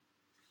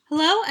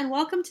Hello and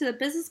welcome to the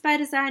Business by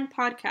Design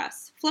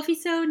podcast,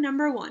 Fluffy-sode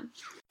number 1.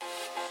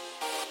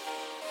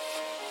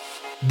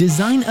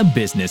 Design a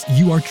business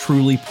you are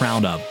truly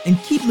proud of and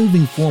keep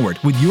moving forward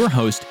with your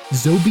host,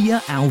 Zobia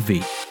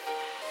Alvi.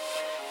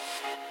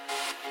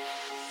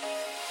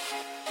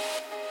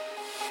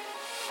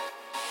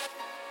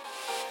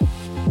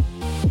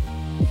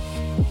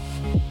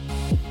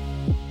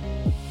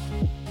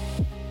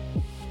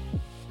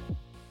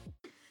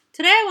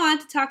 Today I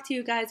wanted to talk to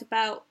you guys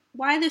about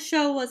why the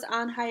show was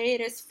on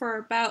hiatus for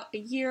about a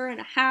year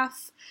and a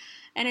half,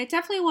 and I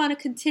definitely want to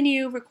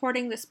continue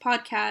recording this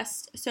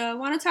podcast. So I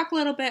want to talk a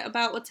little bit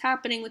about what's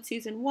happening with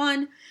Season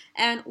 1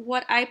 and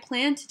what I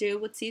plan to do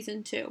with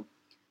Season 2.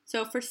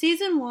 So for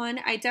Season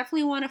 1, I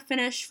definitely want to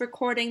finish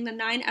recording the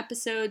 9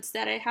 episodes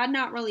that I had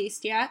not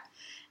released yet,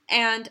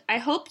 and I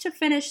hope to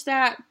finish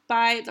that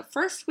by the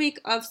first week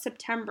of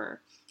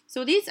September.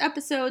 So these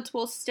episodes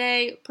will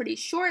stay pretty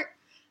short.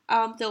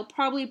 They'll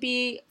probably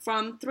be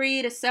from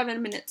 3 to 7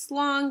 minutes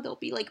long. They'll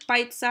be like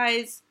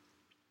bite-sized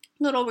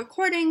little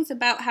recordings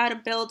about how to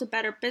build a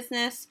better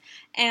business.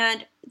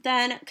 And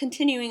then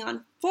continuing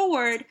on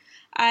forward,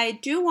 I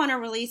do want to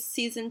release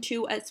Season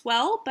 2 as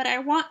well, but I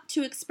want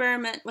to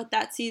experiment with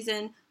that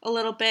season a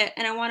little bit,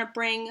 and I want to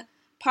bring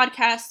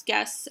podcast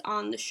guests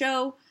on the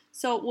show.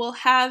 So we'll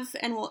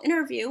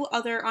interview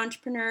other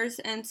entrepreneurs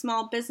and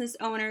small business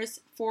owners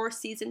for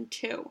Season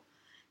 2.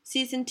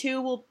 Season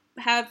 2 will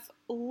have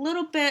a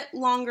little bit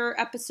longer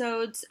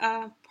episodes,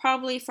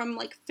 probably from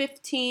like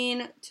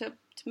 15 to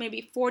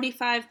maybe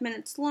 45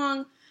 minutes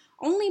long,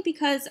 only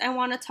because I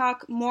want to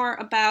talk more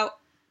about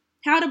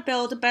how to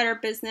build a better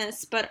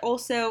business, but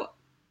also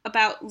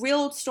about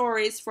real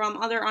stories from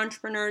other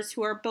entrepreneurs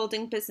who are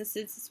building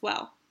businesses as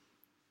well.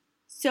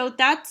 So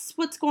that's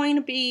what's going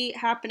to be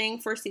happening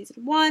for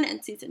Season 1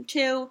 and Season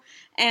 2,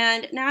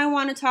 and now I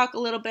want to talk a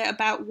little bit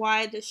about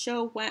why the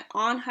show went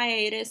on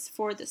hiatus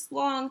for this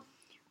long.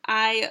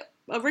 I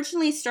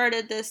originally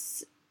started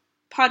this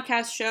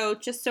podcast show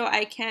just so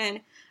I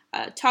can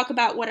talk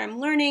about what I'm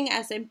learning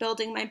as I'm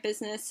building my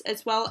business,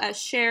 as well as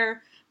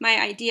share my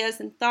ideas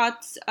and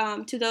thoughts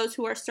to those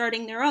who are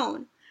starting their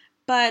own.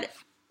 But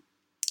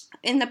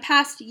in the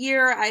past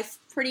year, I've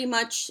pretty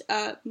much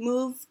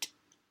moved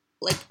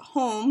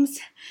homes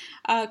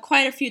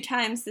quite a few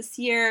times this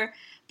year,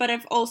 but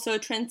I've also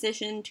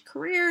transitioned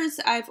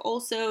careers. I've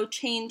also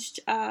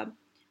changed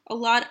a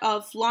lot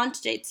of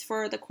launch dates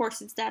for the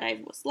courses that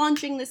I was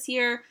launching this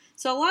year.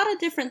 So a lot of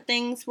different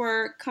things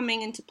were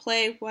coming into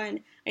play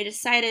when I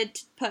decided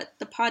to put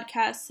the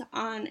podcast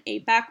on a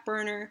back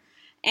burner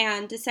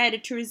and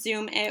decided to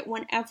resume it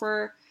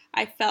whenever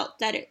I felt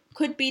that it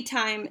could be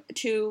time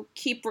to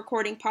keep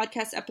recording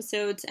podcast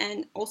episodes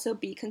and also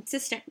be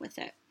consistent with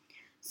it.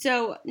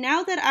 So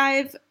now that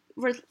I've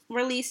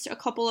released a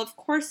couple of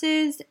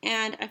courses,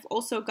 and I've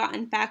also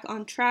gotten back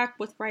on track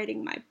with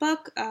writing my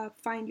book,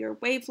 Find Your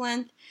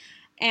Wavelength,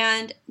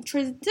 and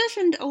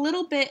transitioned a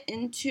little bit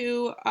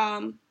into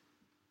a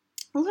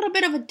little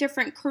bit of a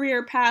different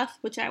career path,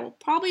 which I will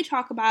probably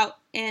talk about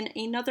in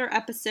another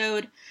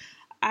episode.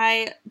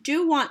 I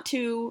do want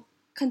to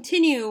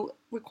continue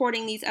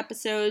recording these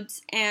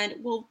episodes, and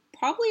will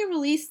probably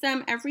release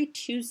them every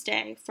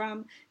Tuesday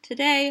from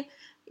today.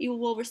 You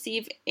will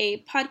receive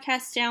a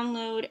podcast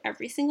download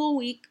every single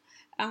week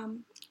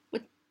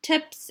with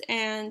tips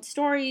and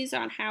stories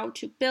on how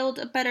to build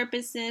a better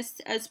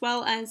business, as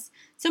well as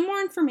some more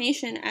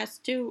information as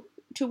to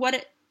what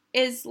it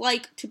is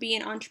like to be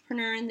an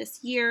entrepreneur in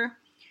this year.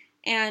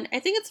 And I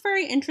think it's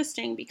very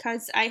interesting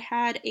because I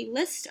had a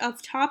list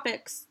of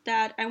topics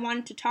that I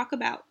wanted to talk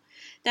about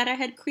that I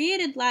had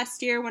created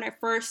last year when I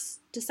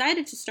first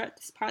decided to start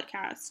this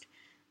podcast.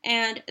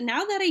 And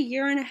now that a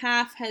year and a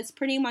half has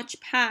pretty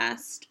much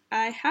passed,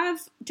 I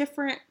have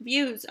different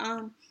views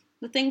on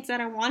the things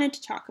that I wanted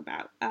to talk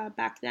about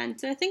back then.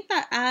 So I think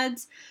that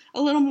adds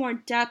a little more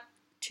depth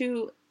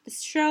to the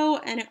show,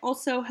 and it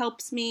also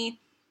helps me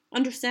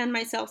understand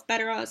myself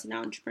better as an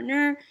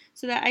entrepreneur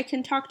so that I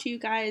can talk to you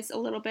guys a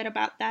little bit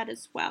about that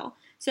as well.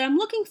 So I'm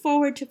looking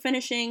forward to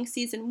finishing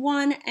Season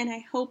 1, and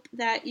I hope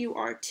that you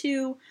are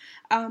too.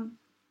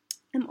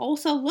 I'm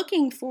also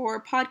looking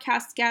for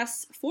podcast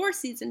guests for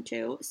Season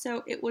 2,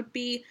 so it would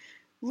be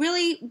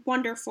really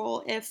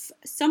wonderful if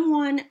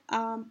someone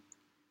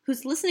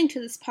who's listening to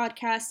this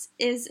podcast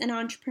is an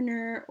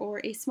entrepreneur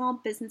or a small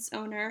business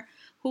owner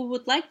who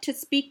would like to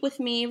speak with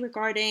me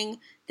regarding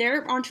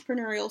their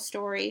entrepreneurial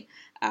story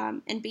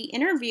and be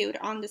interviewed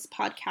on this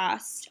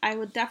podcast. I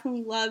would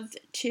definitely love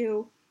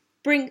to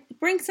bring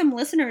some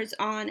listeners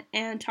on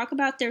and talk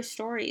about their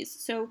stories.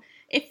 So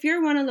if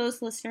you're one of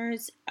those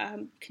listeners,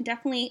 can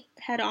definitely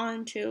head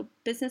on to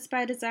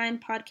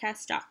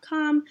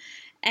businessbydesignpodcast.com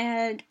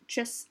and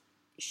just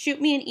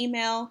shoot me an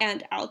email,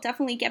 and I'll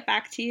definitely get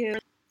back to you.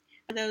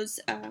 For those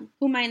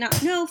who might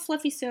not know,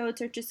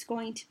 Fluffy-sodes are just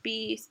going to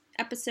be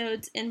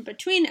episodes in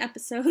between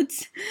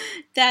episodes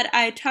that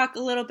I talk a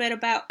little bit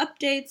about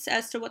updates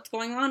as to what's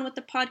going on with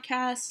the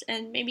podcast,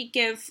 and maybe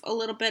give a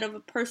little bit of a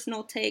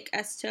personal take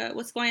as to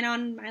what's going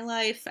on in my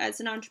life as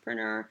an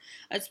entrepreneur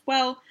as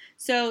well.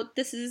 So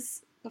this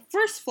is the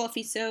first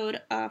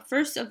Fluffy-sode,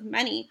 first of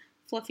many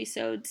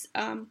Fluffy-sodes,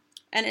 and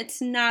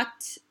it's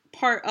not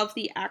part of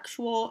the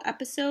actual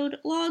episode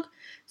log,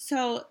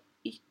 so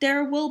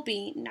there will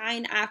be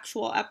 9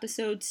 actual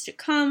episodes to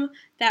come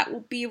that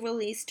will be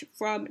released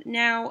from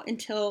now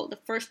until the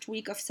first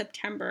week of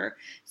September.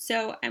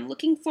 So I'm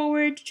looking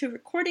forward to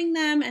recording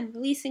them and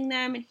releasing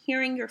them and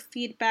hearing your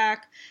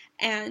feedback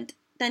and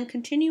then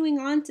continuing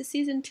on to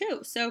season 2.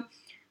 So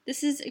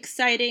this is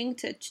exciting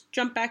to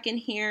jump back in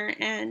here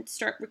and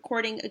start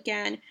recording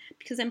again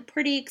because I'm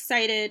pretty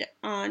excited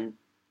on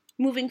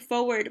moving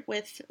forward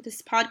with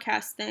this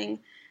podcast thing,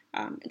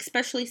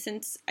 especially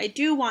since I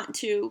do want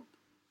to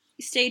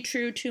stay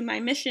true to my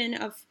mission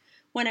of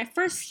when I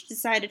first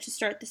decided to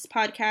start this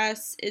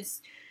podcast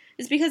is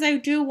because I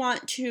do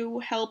want to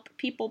help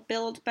people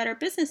build better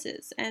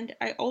businesses, and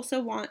I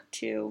also want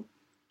to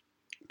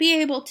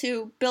be able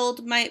to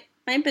build my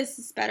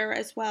business better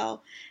as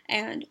well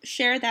and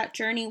share that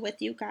journey with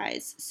you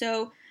guys.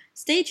 So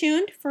stay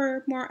tuned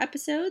for more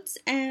episodes,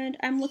 and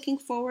I'm looking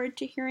forward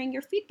to hearing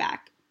your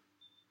feedback.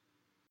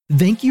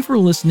 Thank you for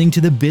listening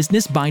to the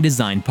Business by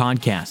Design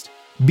podcast.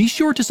 Be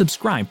sure to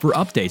subscribe for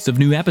updates of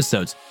new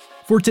episodes.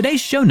 For today's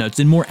show notes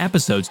and more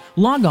episodes,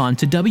 log on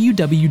to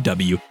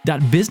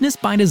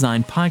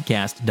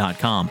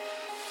www.businessbydesignpodcast.com.